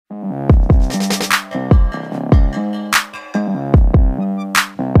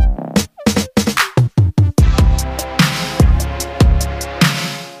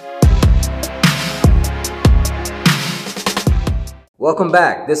Welcome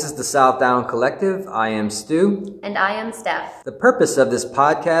back. This is the South Down Collective. I am Stu. And I am Steph. The purpose of this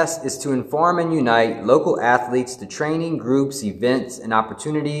podcast is to inform and unite local athletes to training groups, events, and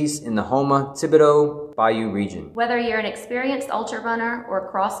opportunities in the Houma, Thibodaux, Bayou region. Whether you're an experienced ultra runner or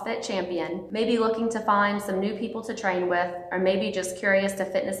CrossFit champion, maybe looking to find some new people to train with, or maybe just curious to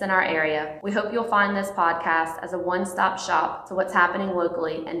fitness in our area, we hope you'll find this podcast as a one-stop shop to what's happening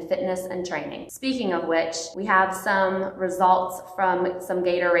locally in fitness and training. Speaking of which, we have some results from some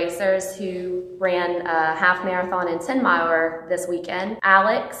Gator racers who ran a half marathon and 10 miler this weekend.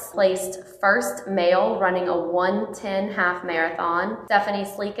 Alex placed first male running a 1:10 half marathon. Stephanie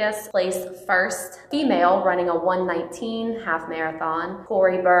Sleekus placed first female running a 1:19 half marathon.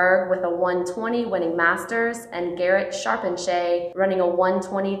 Corey Berg with a 1:20 winning masters, and Garrett Sharpenshay running a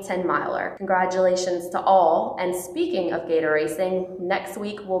 1:20 10 miler. Congratulations to all. And speaking of Gator racing, next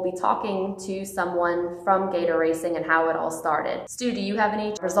week we'll be talking to someone from Gator racing and how it all started. Stu, do you have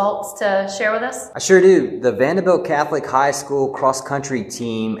any results to share with us? I sure do. The Vanderbilt Catholic High School cross-country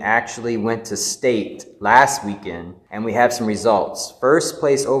team actually went to state last weekend, and we have some results. First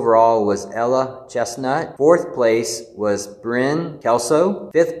place overall was Ella Chestnut. Fourth place was Bryn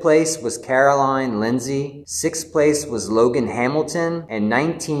Kelso. Fifth place was Caroline Lindsay. Sixth place was Logan Hamilton. And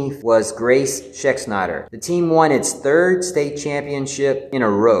 19th was Grace Schexnayder. The team won its third state championship in a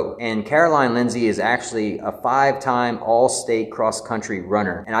row. And Caroline Lindsay is actually a 5-time all-state cross-country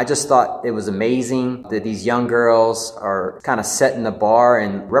runner. And I just thought it was amazing that these young girls are kind of setting the bar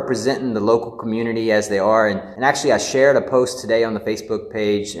and representing the local community as they are. And actually, I shared a post today on the Facebook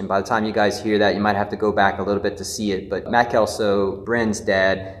page, and by the time you guys hear that, you might have to go back a little bit to see it. But Matt Kelso, Bryn's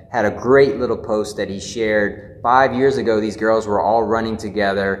dad, had a great little post that he shared. 5 years ago, these girls were all running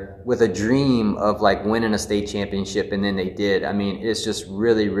together with a dream of like winning a state championship, and then they did. I mean, it's just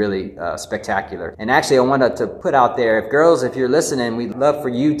really, really spectacular. And actually, I wanted to put out there, if you're listening, we'd love for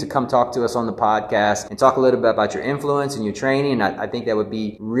you to come talk to us on the podcast and talk a little bit about your influence and your training. I think that would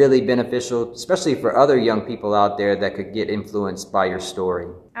be really beneficial, especially for other young people out there that could get influenced by your story.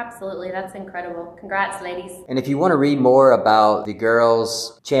 Absolutely, that's incredible. Congrats, ladies. And if you want to read more about the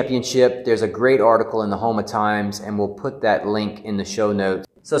girls' championship, there's a great article in the Houma Times, and we'll put that link in the show notes.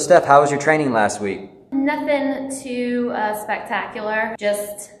 So, Steph, how was your training last week? Nothing too spectacular.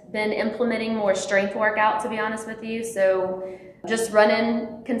 Just been implementing more strength workout, to be honest with you. So just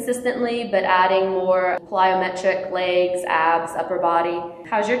running consistently, but adding more plyometric legs, abs, upper body.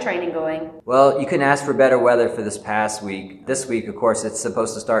 How's your training going? Well, you couldn't ask for better weather for this past week. This week, of course, it's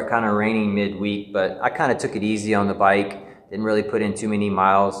supposed to start kind of raining midweek, but I kind of took it easy on the bike. Didn't really put in too many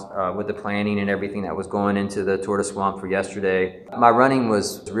miles with the planning and everything that was going into the Tour de Swamp for yesterday. My running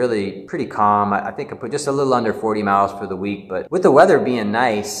was really pretty calm. I think I put just a little under 40 miles for the week, but with the weather being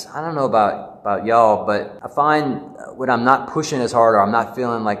nice, I don't know about y'all, but I find when I'm not pushing as hard, or I'm not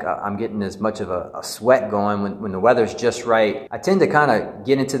feeling like I'm getting as much of a sweat going when the weather's just right, I tend to kind of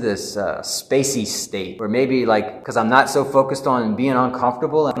get into this spacey state, or maybe like because I'm not so focused on being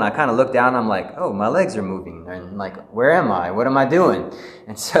uncomfortable, and I kind of look down and I'm like, oh, my legs are moving, and like, where am I? What am I doing?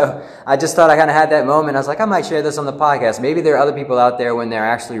 And so I just thought I kind of had that moment. I was like, I might share this on the podcast. Maybe there are other people out there when they're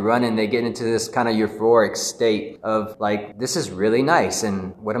actually running, they get into this kind of euphoric state of like, this is really nice,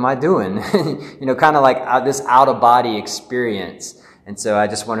 and what am I doing? You know, kind of like this out-of-body experience. And so I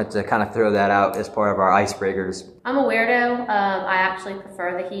just wanted to kind of throw that out as part of our icebreakers. I'm a weirdo. I actually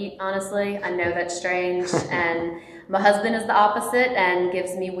prefer the heat, honestly. I know that's strange. And my husband is the opposite and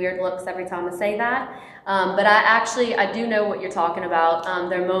gives me weird looks every time I say that. But I do know what you're talking about.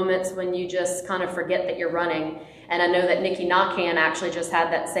 There are moments when you just kind of forget that you're running. And I know that Nikki Nakan actually just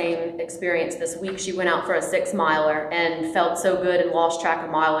had that same experience this week. She went out for a 6 miler and felt so good and lost track of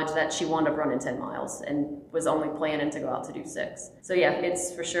mileage that she wound up running 10 miles and was only planning to go out to do 6. So yeah,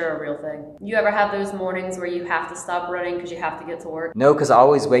 it's for sure a real thing. You ever have those mornings where you have to stop running because you have to get to work? No, because I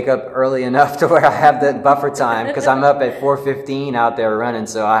always wake up early enough to where I have that buffer time, because I'm up at 4:15 out there running,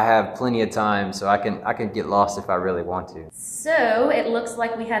 so I have plenty of time, so I can get lost if I really want to. So it looks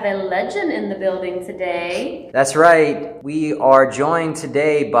like we have a legend in the building today. That's right. We are joined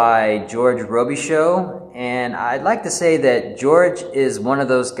today by George Robichaud, and I'd like to say that George is one of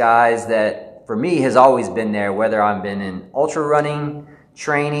those guys that, for me, has always been there, whether I've been in ultra running,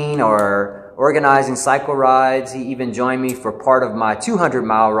 training, or organizing cycle rides. He even joined me for part of my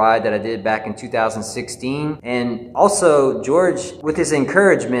 200-mile ride that I did back in 2016. And also, George, with his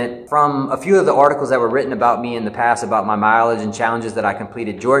encouragement from a few of the articles that were written about me in the past about my mileage and challenges that I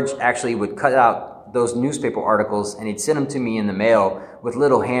completed, George actually would cut out those newspaper articles, and he'd send them to me in the mail with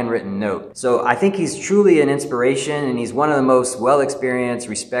little handwritten notes. So I think he's truly an inspiration, and he's one of the most well-experienced,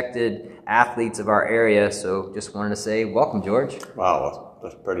 respected athletes of our area. So just wanted to say welcome, George. Wow,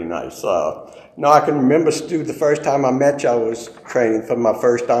 that's pretty nice. I can remember, Stu, the first time I met you, I was training for my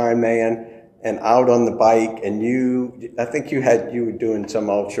first Ironman and out on the bike, and I think you were doing some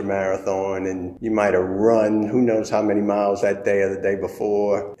ultra marathon, and you might have run who knows how many miles that day or the day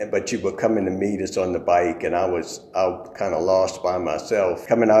before, but you were coming to meet us on the bike, and I was out kind of lost by myself.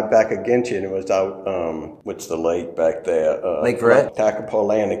 Coming out back against you, and it was out, what's the lake back there? Lake Verret? Takapo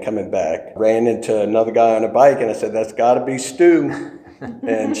Landing, coming back. Ran into another guy on a bike, and I said, that's gotta be Stu.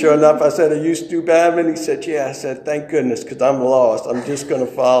 And sure enough, I said, are you Stu Badman? He said, yeah. I said, thank goodness, because I'm lost. I'm just going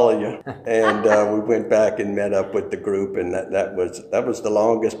to follow you. And we went back and met up with the group, and that was the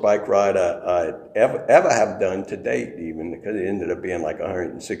longest bike ride I ever have done to date, even, because it ended up being like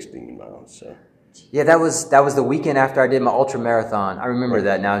 116 miles. So. Yeah, that was the weekend after I did my ultra marathon. I remember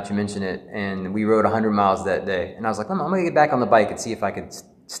that now that you mention it. And we rode 100 miles that day. And I was like, I'm going to get back on the bike and see if I could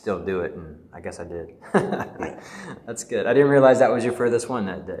still do it, and I guess I did. That's good. I didn't realize that was your furthest one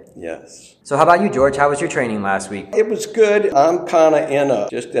that day. Yes. So how about you, George? How was your training last week? It was good. I'm kind of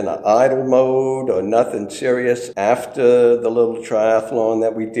just in an idle mode or nothing serious. After the little triathlon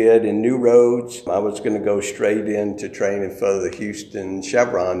that we did in New Roads, I was going to go straight into training for the Houston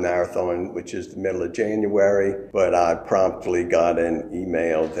Chevron Marathon, which is the middle of January, but I promptly got an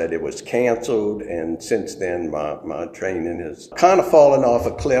email that it was canceled, and since then my training has kind of fallen off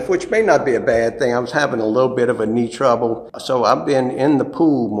a cliff, which may not be a bad thing. I was having a little bit of a knee trouble, so I've been in the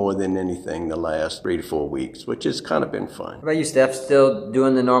pool more than anything the last 3 to 4 weeks, which has kind of been fun. How about you, Steph? Still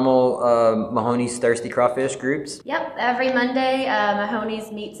doing the normal Mahoney's Thirsty Crawfish groups? Yep, every Monday,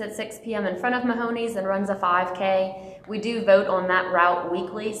 Mahoney's meets at 6 p.m. in front of Mahoney's and runs a 5K. We do vote on that route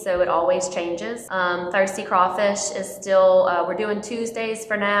weekly, so it always changes. Thirsty Crawfish is still, we're doing Tuesdays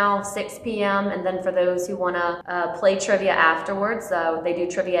for now, 6 p.m. And then for those who want to play trivia afterwards, they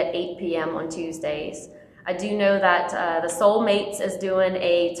do trivia at 8 p.m. on Tuesdays. I do know that the Soulmates is doing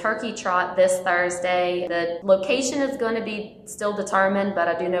a turkey trot this Thursday. The location is going to be still determined, but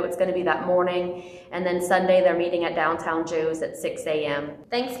I do know it's going to be that morning. And then Sunday, they're meeting at Downtown Joe's at 6 a.m.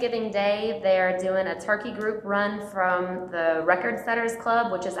 Thanksgiving Day, they're doing a turkey group run from the Record Setters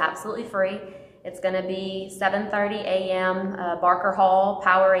Club, which is absolutely free. It's going to be 7:30 a.m. Barker Hall.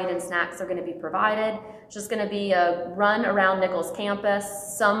 Powerade and snacks are going to be provided. It's just going to be a run around Nichols campus.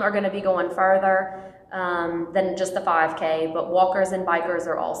 Some are going to be going further than just the 5K, but walkers and bikers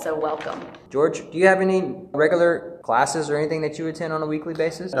are also welcome. George, do you have any regular classes or anything that you attend on a weekly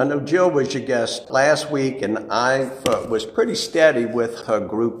basis? I know Jill was your guest last week, and I was pretty steady with her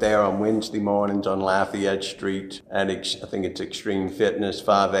group there on Wednesday mornings on Lafayette Street at, I think it's Extreme Fitness,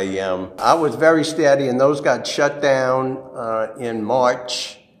 5 a.m. I was very steady, and those got shut down in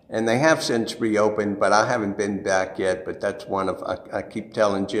March. And they have since reopened, but I haven't been back yet. But that's one of, I keep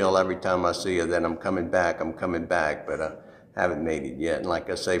telling Jill every time I see her that I'm coming back, but I haven't made it yet. And like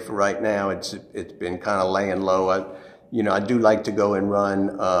I say, for right now, it's been kind of laying low. I do like to go and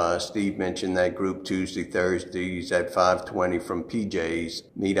run. Steve mentioned that group Tuesday, Thursdays at 5:20 from PJ's.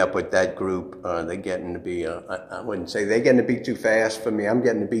 Meet up with that group. They're getting to be, I wouldn't say they're getting to be too fast for me. I'm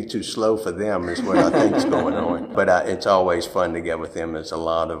getting to be too slow for them is what I think is going on. But it's always fun to get with them. There's a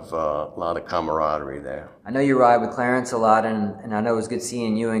lot of camaraderie there. I know you ride with Clarence a lot, and I know it was good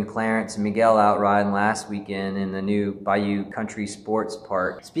seeing you and Clarence and Miguel out riding last weekend in the new Bayou Country Sports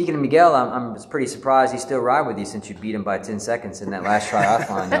Park. Speaking of Miguel, I'm pretty surprised he still ride with you since you beat him by 10 seconds in that last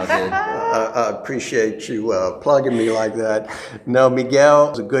triathlon y'all did. I appreciate you plugging me like that. No, Miguel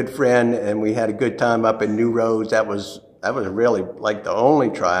was a good friend, and we had a good time up in New Roads. That was really like the only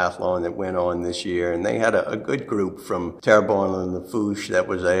triathlon that went on this year, and they had a good group from Terrebonne and Lafourche that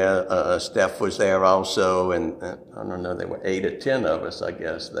was there. Steph was there also, and I don't know, there were 8 or 10 of us, I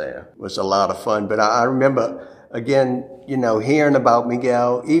guess, there. It was a lot of fun, but I remember, again, hearing about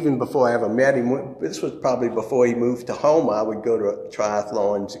Miguel, even before I ever met him. This was probably before he moved to Houma. I would go to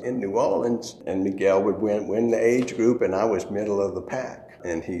triathlons in New Orleans, and Miguel would win the age group, and I was middle of the pack.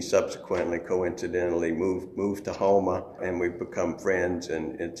 And he subsequently, coincidentally, moved to Houma, and we've become friends.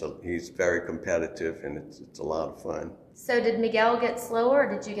 And he's very competitive, and it's a lot of fun. So did Miguel get slower,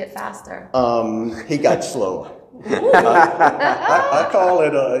 or did you get faster? He got slower. I call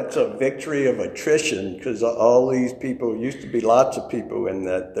it it's a victory of attrition, because all these people, used to be lots of people in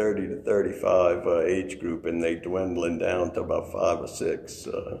that 30 to 35 age group, and they dwindling down to about 5 or 6.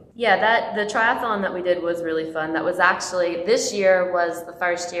 Yeah, the triathlon that we did was really fun. That was actually, this year was the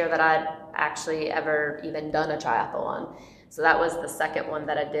first year that I'd actually ever even done a triathlon. So that was the second one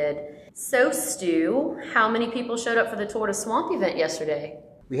that I did. So Stu, how many people showed up for the Tour de Swamp event yesterday?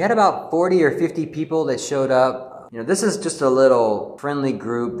 We had about 40 or 50 people that showed up. This is just a little friendly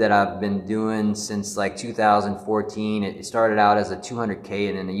group that I've been doing since like 2014. It started out as a 200K,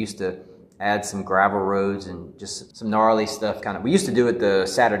 and then they used to add some gravel roads and just some gnarly stuff. We used to do it the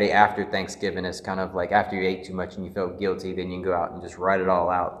Saturday after Thanksgiving. It's kind of like after you ate too much and you felt guilty, then you can go out and just ride it all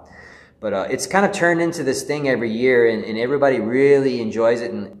out. But it's kind of turned into this thing every year, and everybody really enjoys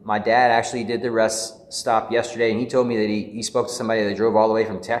it. And my dad actually did the rest stop yesterday, and he told me that he spoke to somebody that drove all the way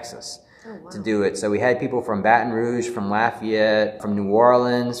from Texas to do it. So we had people from Baton Rouge, from Lafayette, from New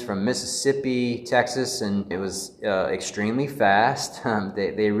Orleans, from Mississippi, Texas, and it was extremely fast.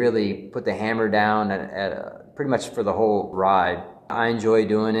 They really put the hammer down at pretty much for the whole ride. I enjoy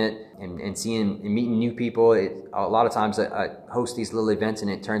doing it and seeing and meeting new people. A lot of times I host these little events,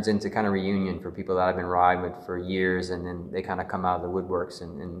 and it turns into kind of reunion for people that I've been riding with for years, and then they kind of come out of the woodworks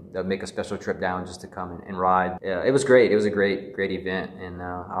and they'll make a special trip down just to come and ride. It was great. It was a great event, and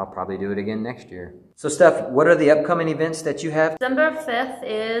I'll probably do it again next year. So Steph, what are the upcoming events that you have? December 5th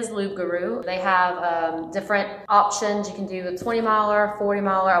is Loop Guru. They have different options. You can do a 20 miler, 40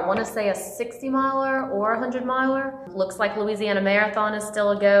 miler, I want to say a 60 miler or a 100 miler. Looks like Louisiana Marathon is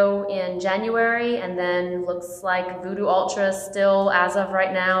still a go in January, and then looks like Voodoo Ultra is still, as of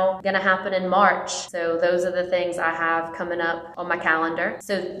right now, going to happen in March. So those are the things I have coming up on my calendar.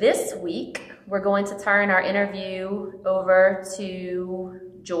 So this week, we're going to turn our interview over to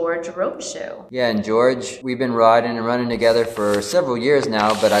George Robichaux. Yeah, and George, we've been riding and running together for several years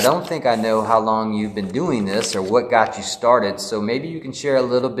now, but I don't think I know how long you've been doing this or what got you started. So maybe you can share a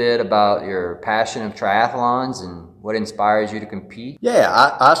little bit about your passion of triathlons and what inspires you to compete? Yeah,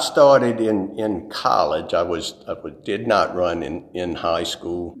 I started in college. I did not run in high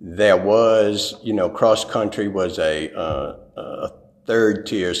school. There was, cross country was a third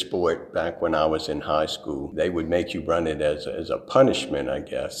tier sport back when I was in high school. They would make you run it as a punishment, I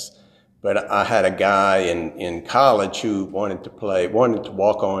guess. But I had a guy in college who wanted to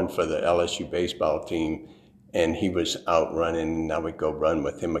walk on for the LSU baseball team, and he was out running, and I would go run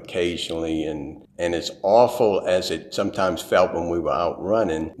with him occasionally. And as awful as it sometimes felt when we were out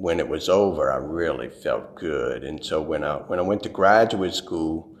running, when it was over, I really felt good. And so when I went to graduate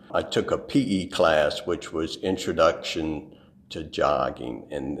school, I took a PE class, which was Introduction to Jogging,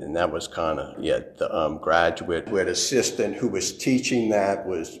 and that was kind of, the graduate assistant who was teaching that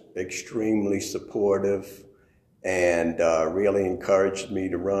was extremely supportive and really encouraged me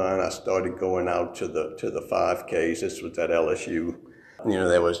to run. I started going out to the 5Ks. This was at LSU.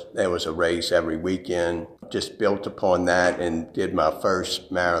 There was a race every weekend. Just built upon that and did my first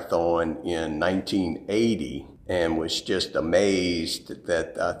marathon in 1980. And was just amazed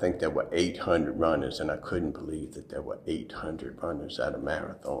that I think there were 800 runners, and I couldn't believe that there were 800 runners at a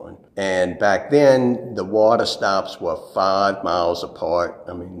marathon. And back then, the water stops were 5 miles apart.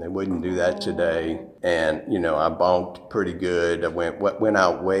 I mean, they wouldn't do that today. And, I bonked pretty good. I went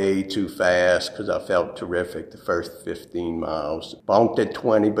out way too fast because I felt terrific the first 15 miles. Bonked at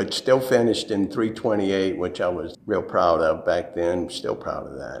 20, but still finished in 3:28, which I was real proud of back then. Still proud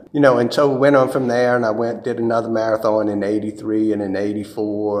of that. And so we went on from there, and I did another marathon in 83 and in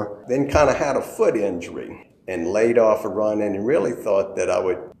 84. Then kind of had a foot injury and laid off of running, and really thought that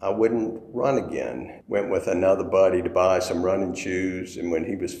I wouldn't run again. Went with another buddy to buy some running shoes, and when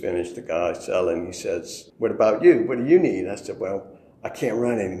he was finished, the guy selling, he says, "What about you? What do you need?" I said, "Well, I can't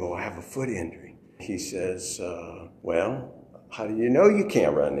run anymore. I have a foot injury." He says, "Well, how do you know you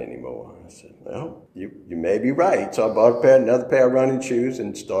can't run anymore?" I said, "Well, you may be right." So I bought another pair of running shoes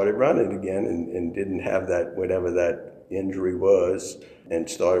and started running again, and didn't have that, whatever that injury was, and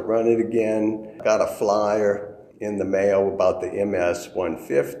started running again. Got a flyer in the mail about the MS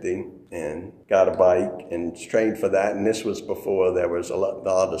 150 and got a bike and trained for that. And this was before there was a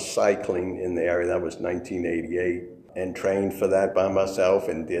lot of cycling in the area. That was 1988. And trained for that by myself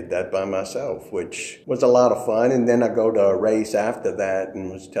and did that by myself, which was a lot of fun. And then I go to a race after that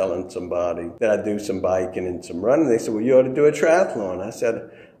and was telling somebody that I do some biking and some running. They said, "Well, you ought to do a triathlon." I said,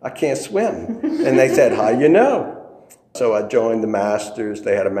 "I can't swim." And they said, "How you know?" So I joined the Masters.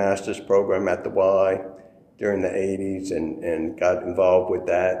 They had a Masters program at the Y during the 80s and got involved with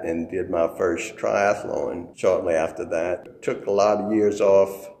that and did my first triathlon shortly after that. Took a lot of years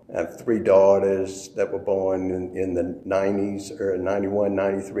off. I have 3 daughters that were born in the 90s, or 91,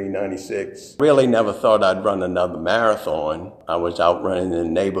 93, 96. Really never thought I'd run another marathon. I was out running in the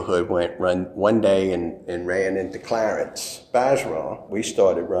neighborhood, run one day and ran into Clarence Bajra. We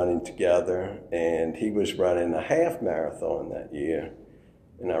started running together, and he was running a half marathon that year.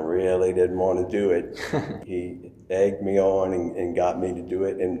 and I really didn't want to do it. He egged me on and got me to do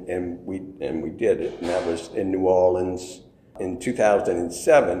it, and we did it. And that was in New Orleans in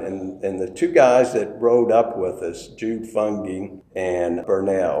 2007. And the two guys that rode up with us, Jude Fungi and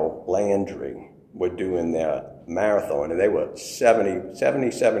Burnell Landry, were doing their marathon, and they were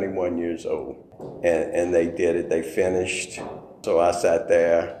 71 years old. And they did it, they finished. So I sat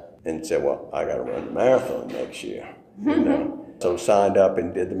there and said, well, I got to run the marathon next year, you know. So signed up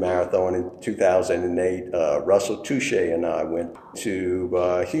and did the marathon in 2008. Russell Touche and I went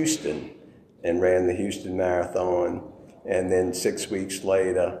to Houston and ran the Houston Marathon. And then 6 weeks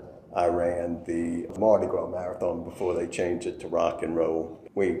later, I ran the Mardi Gras Marathon before they changed it to Rock and Roll.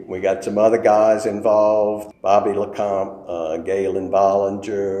 We got some other guys involved, Bobby LeCompte, Galen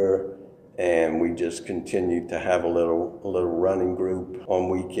Bollinger, and we just continued to have a little running group on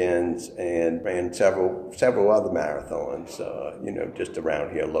weekends and ran several other marathons, you know, just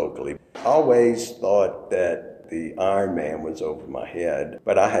around here locally. I always thought that the Ironman was over my head,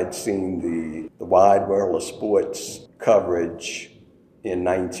 but I had seen the Wide World of Sports coverage in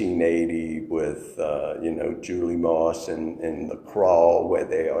 1980 with, you know, Julie Moss and the Crawl, where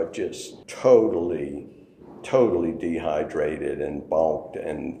they are just totally dehydrated and bonked,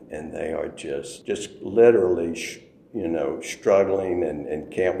 and they are just literally, you know, struggling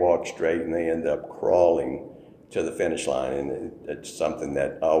and can't walk straight, and they end up crawling to the finish line. And it's something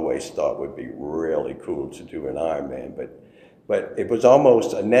that I always thought would be really cool to do an Ironman, but it was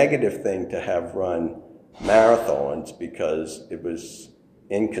almost a negative thing to have run marathons, because it was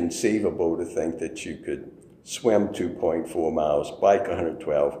inconceivable to think that you could swim 2.4 miles, bike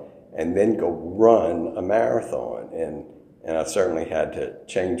 112, and then go run a marathon. And I certainly had to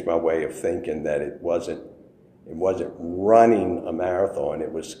change my way of thinking that it wasn't running a marathon,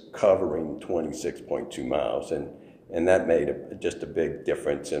 it was covering 26.2 miles. And that made just a big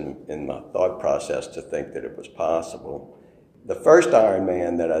difference in my thought process to think that it was possible. The first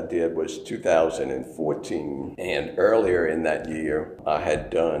Ironman that I did was 2014, and earlier in that year, I had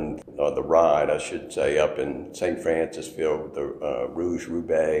done the ride, I should say, up in St. Francisville, the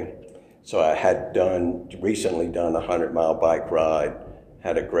Rouge-Roubaix. So I had recently done a 100-mile bike ride,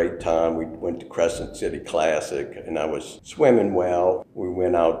 had a great time. We went to Crescent City Classic, and I was swimming well. We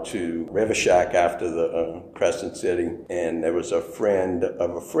went out to River Shack after the Crescent City, and there was a friend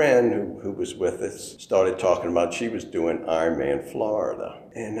of a friend who was with us, started talking about she was doing Ironman Florida.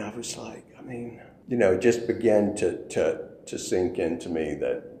 And I was like, I mean, you know, it just began to sink into me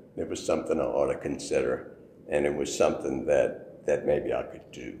that it was something I ought to consider, and it was something that maybe I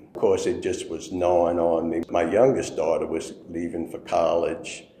could do. Of course, it just was gnawing on me. My youngest daughter was leaving for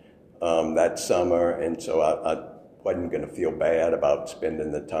college that summer, and so I wasn't going to feel bad about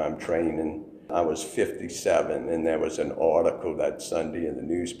spending the time training. I was 57, and there was an article that Sunday in the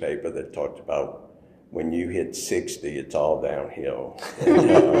newspaper that talked about when you hit 60, it's all downhill.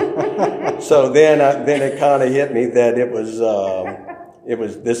 And, so then it kind of hit me that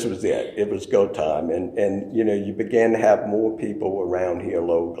this was it. It was go time. And you know, you began to have more people around here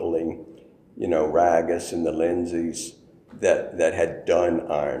locally, you know, Ragus and the Lindsays that had done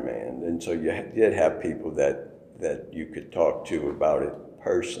Ironman. And so you did have people that you could talk to about it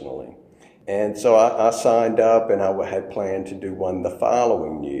personally. And so I signed up, and I had planned to do one the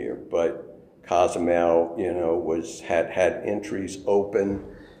following year, but Cozumel, you know, had entries open.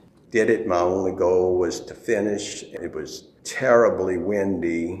 Did it. My only goal was to finish. It was terribly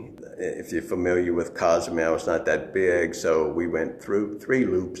windy. If you're familiar with Cozumel, it's not that big, so we went through 3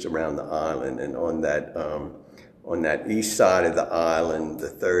 loops around the island, and on that east side of the island, the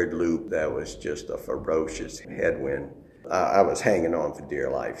 3rd loop, that was just a ferocious headwind. I was hanging on for dear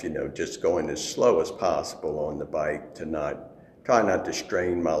life, you know, just going as slow as possible on the bike to try not to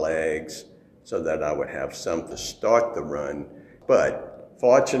strain my legs so that I would have some to start the run. But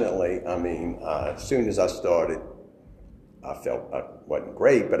fortunately, I mean, as soon as I started, I wasn't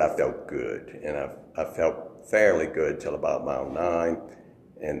great, but I felt good. And I felt fairly good till about mile 9.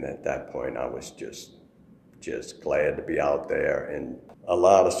 And at that point, I was just glad to be out there. And a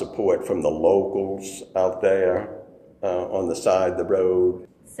lot of support from the locals out there on the side of the road.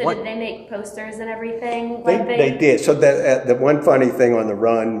 So did they make posters and everything? They did. So the one funny thing on the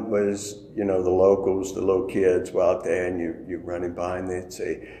run was, you know, the locals, the little kids were out there, and you're running by, and they'd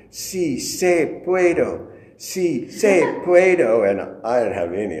say, "Si se puedo, si se puedo," and I didn't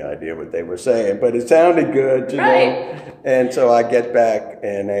have any idea what they were saying, but it sounded good, you know. And so I get back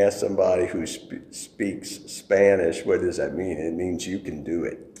and ask somebody who speaks Spanish, what does that mean? It means you can do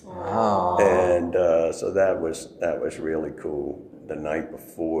it. Wow. And so that was really cool. The night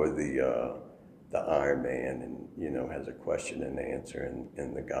before the the Ironman, and has a question and answer,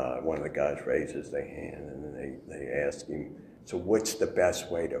 and one of the guys raises their hand, and then they ask him, so what's the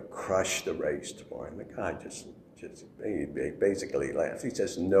best way to crush the race tomorrow? And the guy just he basically laughs. He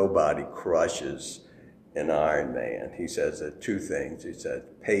says nobody crushes an Ironman. He says that two things. He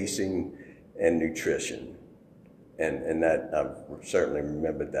said pacing and nutrition, and that I've certainly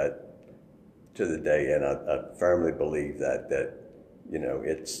remembered that to the day, and I firmly believe that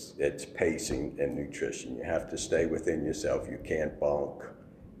it's pacing and nutrition. You have to stay within yourself. You can't bonk,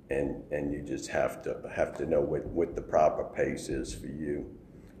 and you just have to know what the proper pace is for you,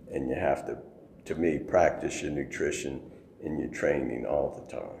 and you have to me, practice your nutrition and your training all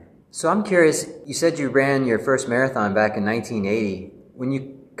the time. So I'm curious, you said you ran your first marathon back in 1980. When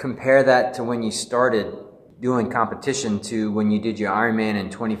you compare that to when you started doing competition to when you did your Ironman in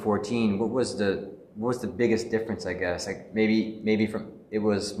 2014, what was the biggest difference, I guess? Like maybe from it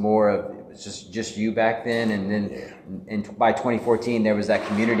was just you back then, and then by 2014 there was that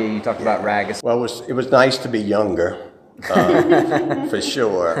community you talked about, Ragus. Well, it was nice to be younger, for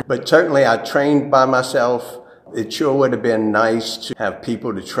sure. But certainly I trained by myself. It sure would have been nice to have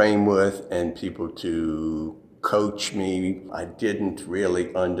people to train with and people to coach me. I didn't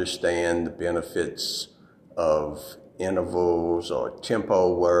really understand the benefits of intervals or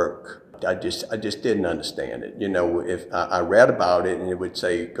tempo work. I just didn't understand it. If I read about it and it would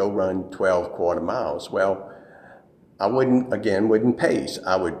say, go run 12 quarter miles. Well, I wouldn't pace.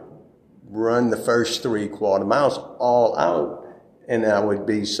 I would run the first 3 quarter miles all out, and I would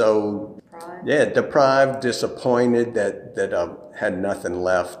be so deprived, disappointed that I had nothing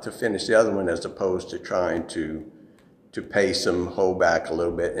left to finish the other one, as opposed to trying to pace them, hold back a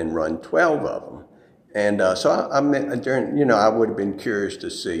little bit, and run 12 of them. And so I would have been curious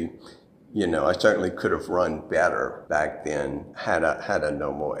to see. I certainly could have run better back then had I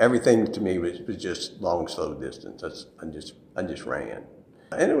known more. Everything to me was just long, slow distance. I just ran.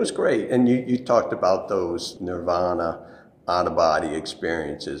 And it was great. And you talked about those nirvana out-of-body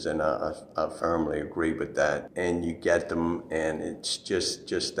experiences, and I firmly agree with that. And you get them, and it's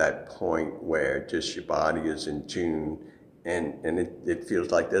just that point where just your body is in tune, and it feels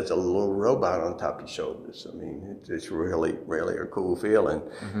like there's a little robot on top of your shoulders. I mean, it's really, really a cool feeling.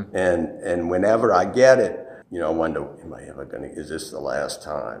 Mm-hmm. And whenever I get it, I wonder, is this the last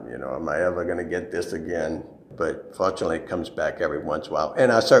time? Am I ever going to get this again? But fortunately, it comes back every once in a while.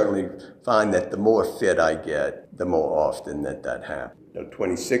 And I certainly find that the more fit I get, the more often that happens.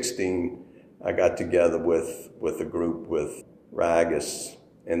 2016, I got together with a group with Ragus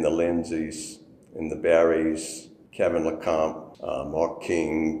and the Lindsays and the Berries, Kevin LeCompte, Mark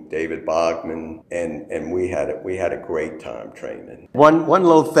King, David Bogman, and we had a great time training. One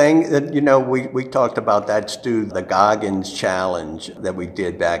little thing that we talked about that, Stu, the Goggins Challenge that we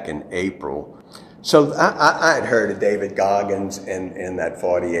did back in April. So I had heard of David Goggins and that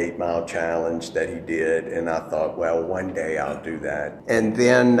 48-mile challenge that he did, and I thought, well, one day I'll do that. And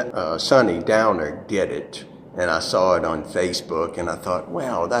then Sonny Downer did it, and I saw it on Facebook, and I thought,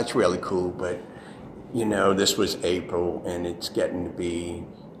 well, that's really cool, but this was April, and it's getting to be,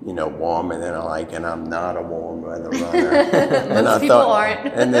 warmer than I like, and I'm not a warm weather runner. And Most people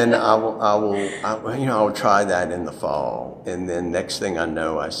aren't. And then I will try that in the fall. And then next thing I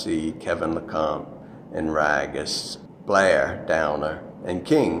know, I see Kevin LeCompte and Ragus, Blair, Downer, and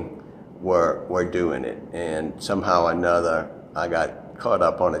King were doing it. And somehow or another, I got caught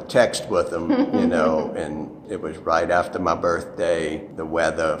up on a text with them, and it was right after my birthday, the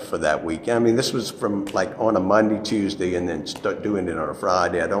weather for that weekend. I mean, this was from like on a Monday, Tuesday, and then start doing it on a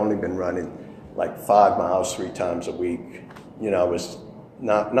Friday. I'd only been running like 5 miles 3 times a week. It was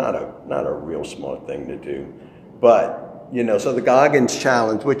not a real smart thing to do. But, so the Goggins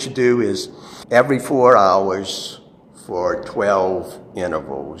Challenge, what you do is every 4 hours for 12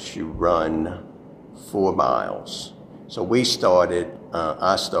 intervals, you run 4 miles. So I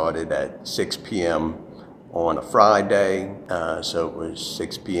started at 6 p.m. on a Friday, so it was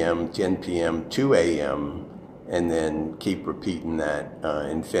 6 p.m., 10 p.m., 2 a.m., and then keep repeating that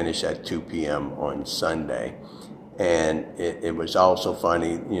and finish at 2 p.m. on Sunday. And it was also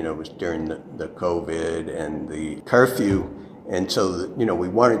funny, it was during the COVID and the curfew, and so we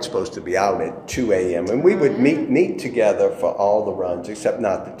weren't supposed to be out at 2 a.m. And we would meet together for all the runs, except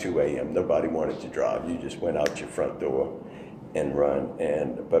not the 2 a.m. Nobody wanted to drive. You just went out your front door and run.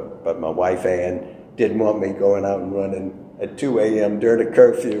 But my wife Ann didn't want me going out and running at 2 a.m. during the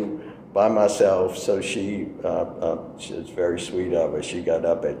curfew by myself, so she was very sweet of her. She got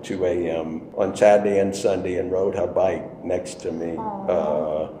up at 2 a.m. on Saturday and Sunday and rode her bike next to me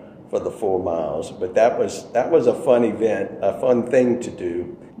for the 4 miles. But that was a fun event, a fun thing to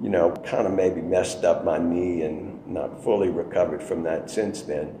do. You know, kind of maybe messed up my knee and not fully recovered from that since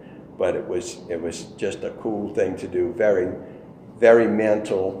then. But it was just a cool thing to do. Very, very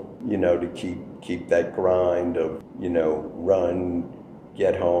mental, you know, to keep that grind of, you know, run,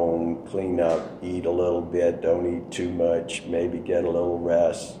 get home, clean up, eat a little bit, don't eat too much, maybe get a little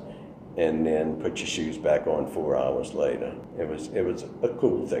rest, and then put your shoes back on 4 hours later. It was a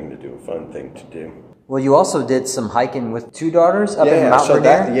cool thing to do, a fun thing to do. Well, you also did some hiking with 2 daughters up in Mount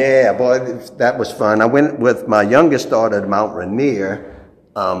Rainier? Boy, that was fun. I went with my youngest daughter to Mount Rainier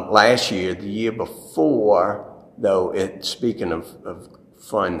last year. The year before, though, speaking of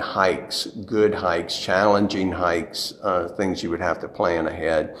fun hikes, good hikes, challenging hikes, things you would have to plan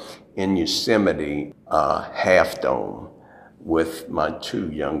ahead, in Yosemite, Half Dome with my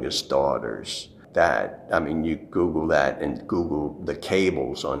 2 youngest daughters. That, I mean, you Google that and Google the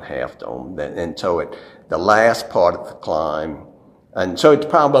cables on Half Dome. And so the last part of the climb, and so it's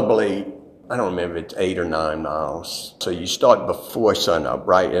probably, I don't remember, it's 8 or 9 miles. So you start before sunup,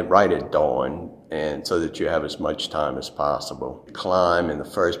 right at dawn, and so that you have as much time as possible. Climb, and the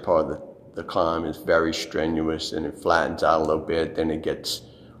first part of the climb is very strenuous, and it flattens out a little bit, then it gets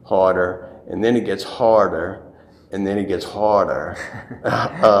harder, and then it gets harder, and then it gets harder.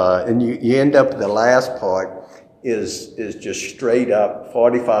 And you end up, the last part is just straight up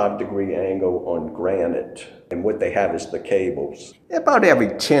 45-degree angle on granite. And what they have is the cables. About every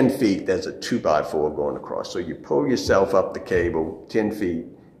 10 feet, there's a 2x4 going across. So you pull yourself up the cable 10 feet,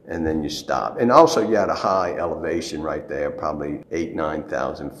 and then you stop. And also you had a high elevation right there, probably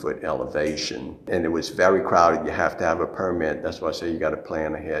 9,000 foot elevation. And it was very crowded. You have to have a permit. That's why I say you got to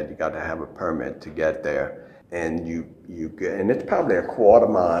plan ahead. You got to have a permit to get there. And and it's probably a quarter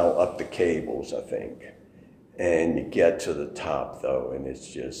mile up the cables, I think. And you get to the top though, and it's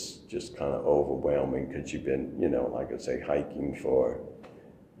just kind of overwhelming because you've been, you know, like I say, hiking for,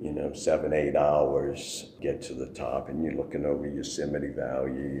 you know, 7-8 hours, get to the top, and you're looking over Yosemite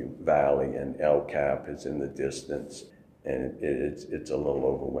Valley, and El Cap is in the distance, and it's a little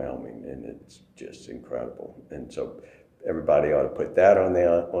overwhelming, and it's just incredible. And so everybody ought to put that on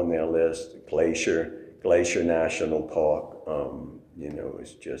their list. Glacier National Park, you know,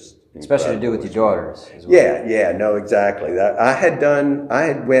 is just incredible. Especially to do with your daughters as well. Yeah, no, exactly. I had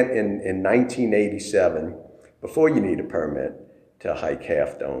went in 1987, before you need a permit, to hike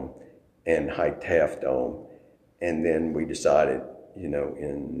Half Dome, and hiked Half Dome. And then we decided, you know,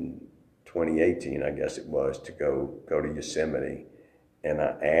 in 2018, I guess it was, to go to Yosemite. And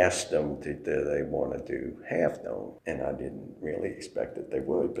I asked them, do they want to do Half Dome? And I didn't really expect that they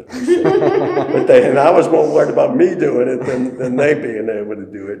would, but they said, and I was more worried about me doing it than they being able to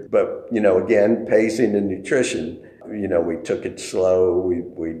do it. But, you know, again, pacing and nutrition, you know, we took it slow.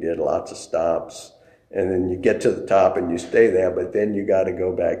 We did lots of stops. And then you get to the top and you stay there, but then you got to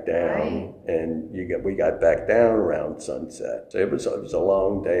go back down. Right. And we got back down around sunset. So it was a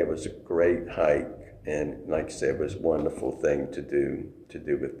long day. It was a great hike. And like I said, it was a wonderful thing to do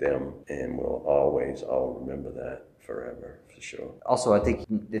with them. And we'll always all remember that forever, for sure. Also, I think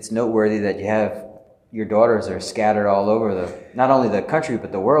it's noteworthy that you have your daughters are scattered all over not only the country,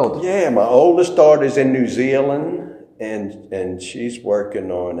 but the world. Yeah, my oldest daughter's in New Zealand, and she's working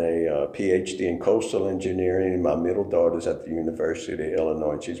on a PhD in coastal engineering. And my middle daughter's at the University of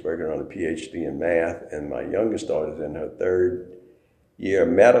Illinois. She's working on a PhD in math. And my youngest daughter's in her 3rd year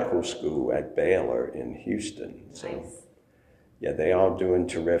medical school at Baylor in Houston. So, nice. Yeah, they all doing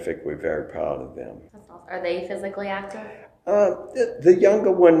terrific. We're very proud of them. That's awesome. Are they physically active? The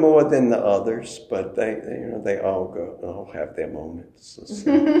younger one more than the others, but they all have their moments. So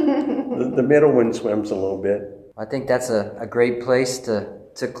the middle one swims a little bit. I think that's a great place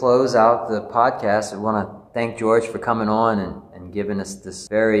to close out the podcast. I want to thank George for coming on and giving us this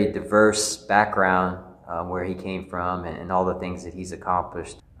very diverse background. Where he came from and all the things that he's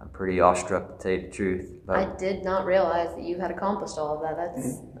accomplished. I'm pretty awestruck, to tell you the truth. But I did not realize that you had accomplished all of that.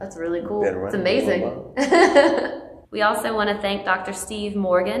 That's really cool. It's amazing. We also want to thank Dr. Steve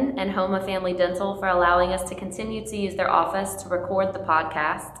Morgan and Homa Family Dental for allowing us to continue to use their office to record the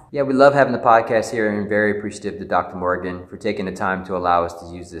podcast. Yeah, we love having the podcast here and very appreciative to Dr. Morgan for taking the time to allow us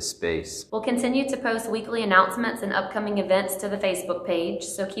to use this space. We'll continue to post weekly announcements and upcoming events to the Facebook page,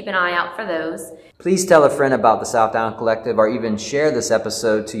 so keep an eye out for those. Please tell a friend about the South Down Collective or even share this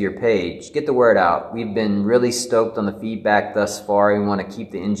episode to your page. Get the word out. We've been really stoked on the feedback thus far and we want to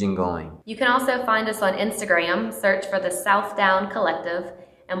keep the engine going. You can also find us on Instagram. Search for the South Down Collective.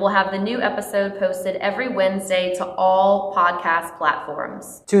 and we'll have the new episode posted every Wednesday to all podcast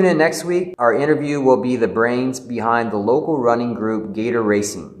platforms. Tune in next week. Our interview will be the brains behind the local running group Gator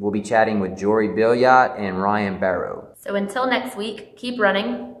Racing. We'll be chatting with Jory Billiot and Ryan Barrow. So until next week, keep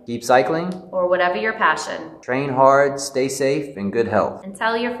running, Keep cycling, or whatever your passion, train hard, stay safe, and good health. and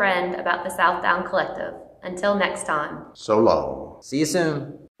tell your friend about the Southdown Collective. Until next time. So long. See you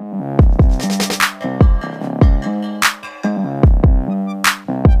soon.